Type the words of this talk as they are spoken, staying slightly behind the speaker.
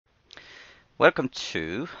Welcome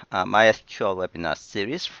to MySQL webinar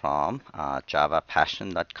series from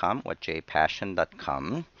javapassion.com or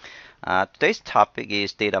jpassion.com. Today's topic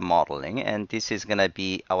is data modeling, and this is going to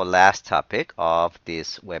be our last topic of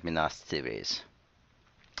this webinar series.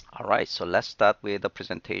 All right, so let's start with the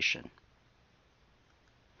presentation.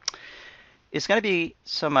 It's going to be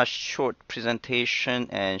some short presentation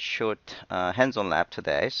and short hands-on lab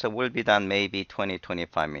today, so we'll be done maybe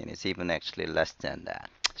 20-25 minutes, even actually less than that.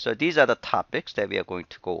 So these are the topics that we are going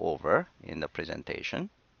to go over in the presentation.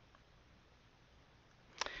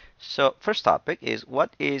 So first topic is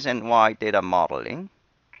what is and why data modeling.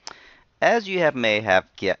 As you may have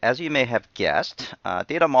guessed,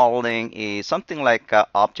 data modeling is something like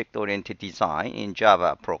object-oriented design in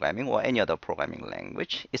Java programming or any other programming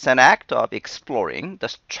language. It's an act of exploring the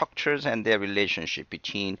structures and their relationship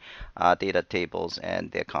between data tables and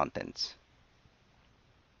their contents.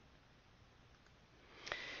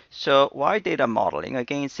 So why data modeling?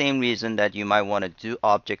 Again, same reason that you might want to do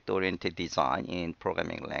object-oriented design in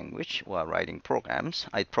programming language while writing programs.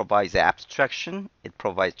 It provides abstraction, it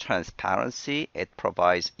provides transparency, it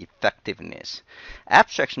provides effectiveness.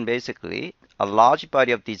 Abstraction, basically, a large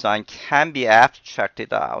body of design can be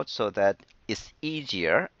abstracted out so that it's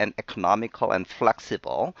easier and economical and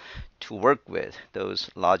flexible to work with those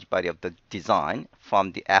large body of the design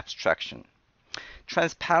from the abstraction.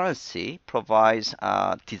 Transparency provides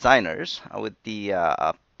designers with the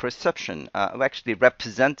perception of actually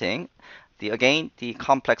representing the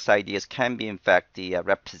complex ideas can be in fact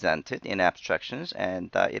represented in abstractions, and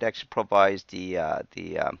it actually provides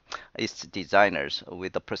its designers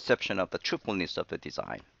with the perception of the truthfulness of the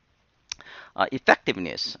design.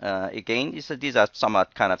 Effectiveness, again, these are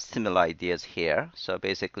somewhat kind of similar ideas here. So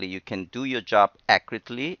basically, you can do your job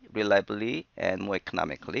accurately, reliably, and more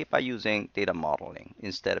economically by using data modeling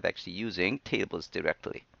instead of actually using tables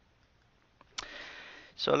directly.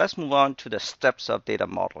 So let's move on to the steps of data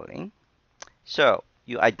modeling. So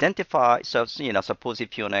you identify, suppose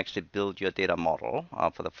if you want to actually build your data model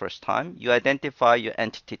for the first time, you identify your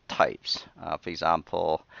entity types. For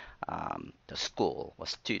example, the school or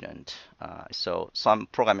student. So some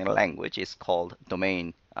programming language is called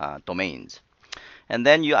domains. And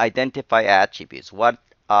then you identify attributes. What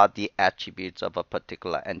are the attributes of a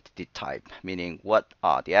particular entity type? Meaning, what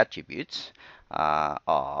are the attributes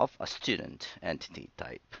of a student entity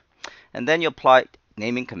type? And then you apply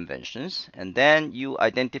naming conventions, and then you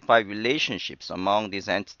identify relationships among these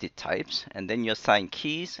entity types, and then you assign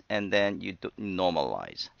keys, and then you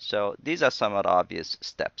normalize. So these are somewhat obvious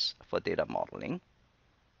steps for data modeling.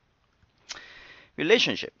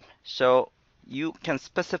 Relationship. So you can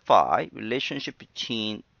specify relationship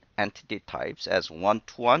between entity types as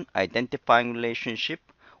one-to-one identifying relationship,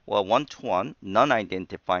 or one-to-one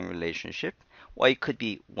non-identifying relationship, or it could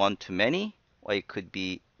be one-to-many, or it could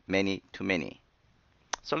be many-to-many.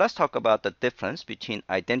 So let's talk about the difference between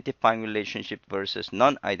identifying relationship versus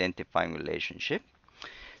non-identifying relationship.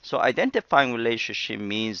 So identifying relationship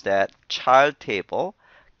means that child table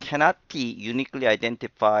cannot be uniquely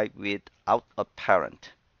identified without a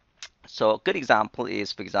parent. So a good example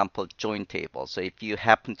is, for example, join table. So if you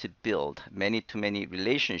happen to build many-to-many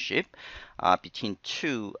relationship between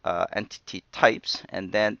two entity types,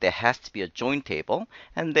 and then there has to be a join table,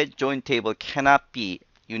 and that join table cannot be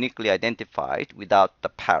uniquely identified without the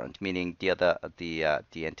parent, meaning the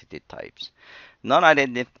entity types.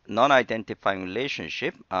 Non-identifying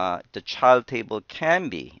relationship, the child table can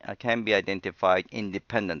be identified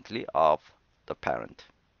independently of the parent.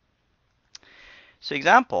 So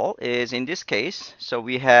example is in this case, so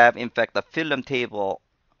we have in fact a film table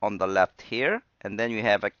on the left here, and then you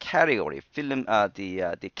have a category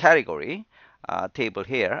the category table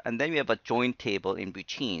here, and then we have a join table in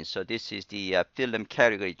between. So this is the film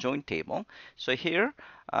category join table. So here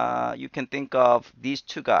you can think of these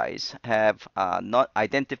two guys have not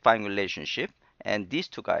identifying relationship, and these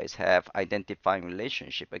two guys have identifying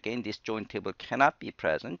relationship. Again, this join table cannot be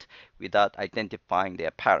present without identifying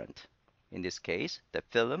their parent. In this case, the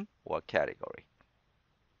film or category.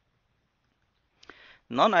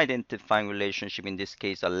 Non-identifying relationship in this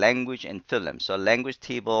case are language and film. So language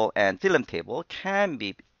table and film table can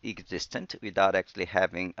be existent without actually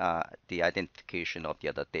having the identification of the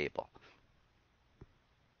other table.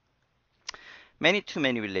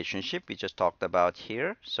 Many-to-many relationship we just talked about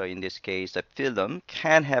here. So in this case, a film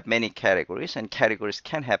can have many categories, and categories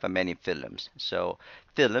can have many films. So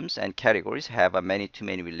films and categories have a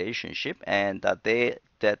many-to-many relationship, and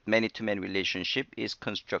that many-to-many relationship is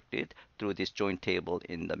constructed through this join table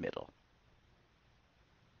in the middle.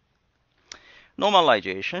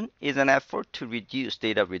 Normalization is an effort to reduce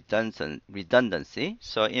data redundancy.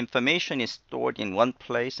 So information is stored in one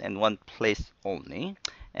place and one place only.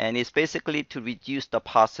 And it's basically to reduce the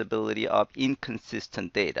possibility of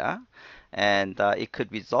inconsistent data. And it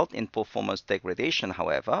could result in performance degradation,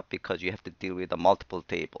 however, because you have to deal with the multiple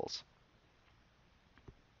tables.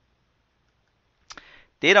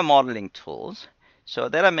 Data modeling tools. So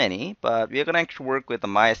there are many, but we're going to actually work with the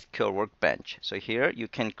MySQL Workbench. So here you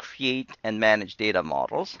can create and manage data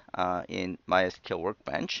models in MySQL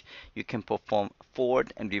Workbench. You can perform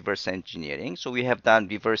forward and reverse engineering. So we have done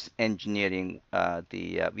reverse engineering.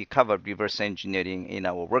 We covered reverse engineering in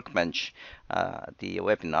our Workbench, the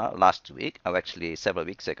webinar last week, or actually several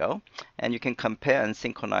weeks ago. And you can compare and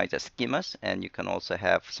synchronize the schemas, and you can also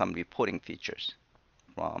have some reporting features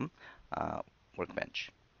from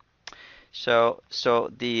Workbench. So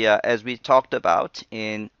as we talked about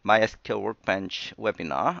in MySQL Workbench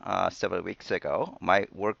webinar several weeks ago,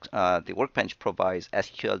 the Workbench provides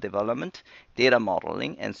SQL development, data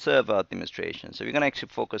modeling, and server administration. So we're going to actually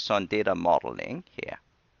focus on data modeling here.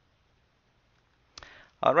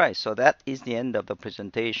 All right, so that is the end of the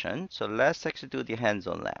presentation. So let's actually do the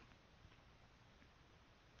hands-on lab.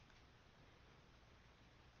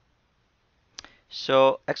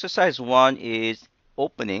 So exercise 1 is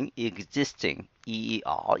opening existing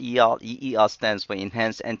EER. EER stands for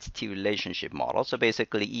Enhanced Entity Relationship Model. So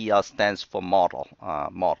basically EER stands for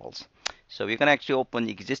models. So we're going to actually open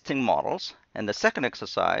existing models. And the second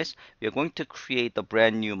exercise, we're going to create a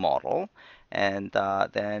brand new model. And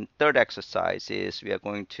then third exercise is we are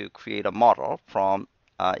going to create a model from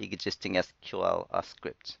existing SQL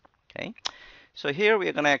scripts. Okay. So here we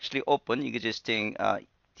are going to actually open existing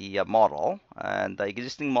the model, and the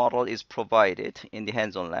existing model is provided in the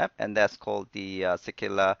hands-on lab, and that's called the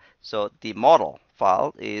Secular. So the model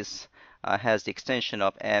file is has the extension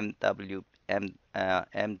of MWB.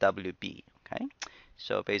 Okay,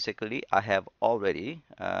 so basically I have already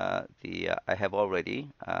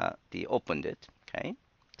opened it. Okay,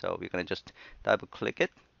 so we're gonna just double click it.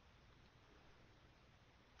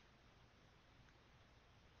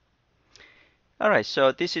 All right,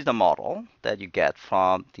 so this is the model that you get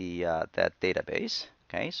from the that database.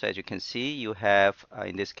 Okay, so as you can see, you have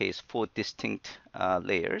in this case 4 distinct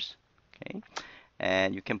layers. Okay,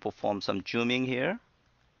 and you can perform some zooming here,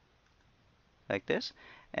 like this,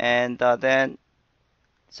 and then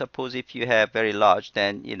suppose if you have very large,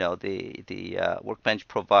 then you know the Workbench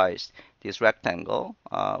provides this rectangle,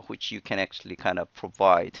 which you can actually kind of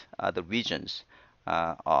provide the regions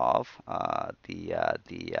of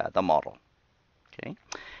the model. Okay.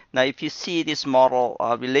 Now, if you see this model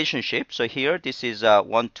relationship, so here this is a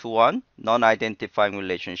one-to-one non-identifying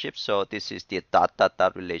relationship. So this is the dot dot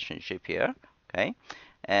dot relationship here. Okay,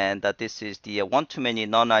 and this is the one-to-many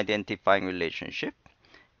non-identifying relationship,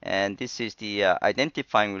 and this is the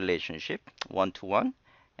identifying relationship one-to-one,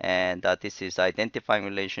 and this is identifying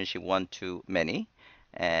relationship one-to-many,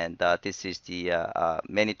 and this is the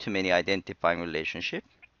many-to-many identifying relationship.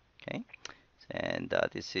 Okay. And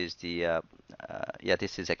this is the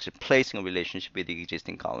this is actually placing a relationship with the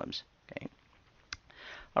existing columns. Okay.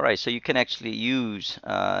 All right, so you can actually use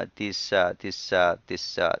these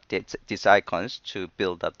icons to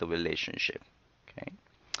build up the relationship. Okay.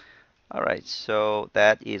 All right, so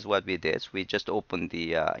that is what we did. We just opened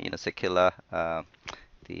the Secular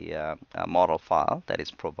model file that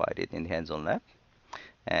is provided in hands-on lab,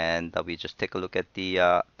 and we just take a look at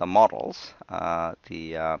the models,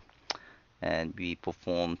 and we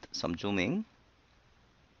performed some zooming.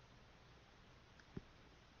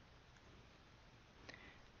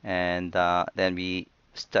 And then we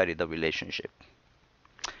study the relationship.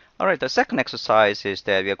 All right, the second exercise is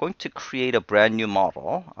that we are going to create a brand new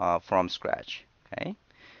model from scratch. Okay,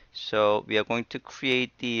 so we are going to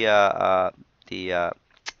create the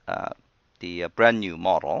brand new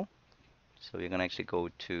model. So we're going to actually go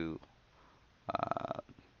to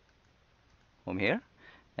home here,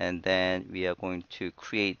 and then we are going to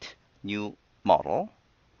create new model.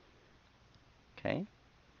 Okay,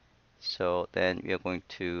 so then we are going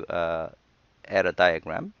to add a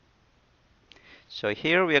diagram. So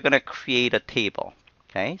here we are going to create a table.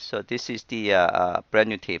 Okay, so this is the brand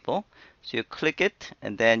new table. So you click it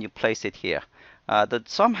and then you place it here.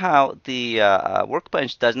 Somehow the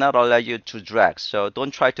Workbench does not allow you to drag, so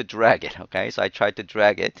don't try to drag it. Okay, so I tried to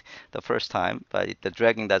drag it the first time, but the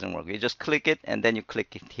dragging doesn't work. You just click it and then you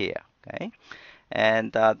click it here. Okay,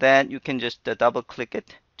 and then you can just double click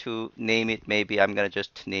it to name it. Maybe I'm going to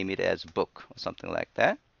just name it as book or something like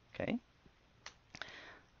that. Okay,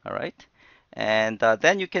 all right. And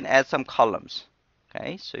then you can add some columns.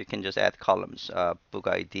 Okay, so you can just add columns, book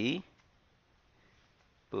ID,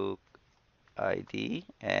 book ID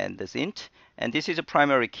and this int, and this is a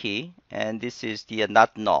primary key, and this is the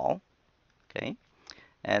not null. Okay,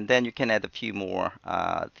 and then you can add a few more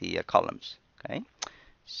the columns. Okay,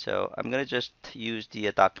 so I'm gonna just use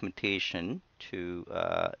the documentation to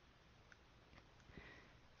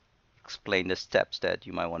explain the steps that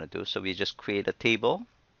you might want to do. So we just create a table,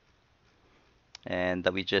 and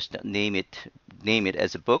we just name it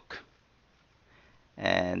as a book,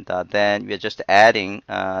 and then we're just adding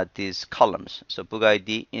these columns. So book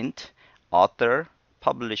ID int, author,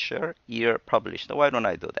 publisher, year published. Now, why don't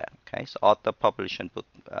I do that? Okay, so author, publisher, and book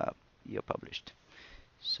year published.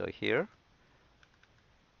 So here,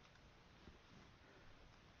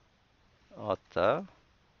 author,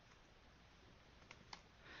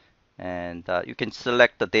 and you can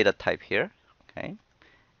select the data type here. Okay,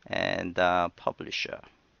 and publisher,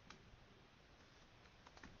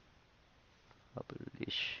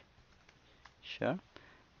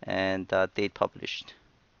 and date published.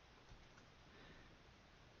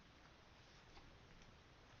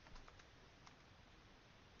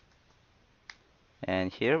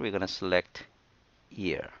 And here we're going to select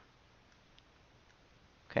year.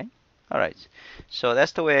 Okay. All right. So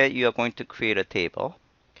that's the way you are going to create a table.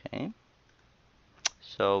 Okay.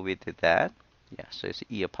 So we did that. Yeah. So it's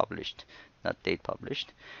year published, not date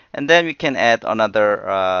published. And then we can add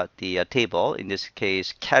another the table. In this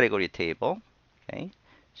case, category table. Okay.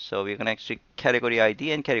 So we're going to actually category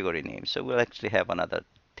ID and category name. So we'll actually have another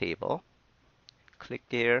table. Click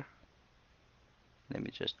here. Let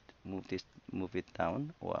me just move it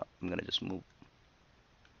down. Well, I'm going to just move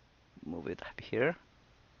it up here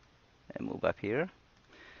and move up here,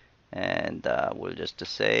 and we'll just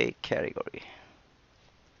say category.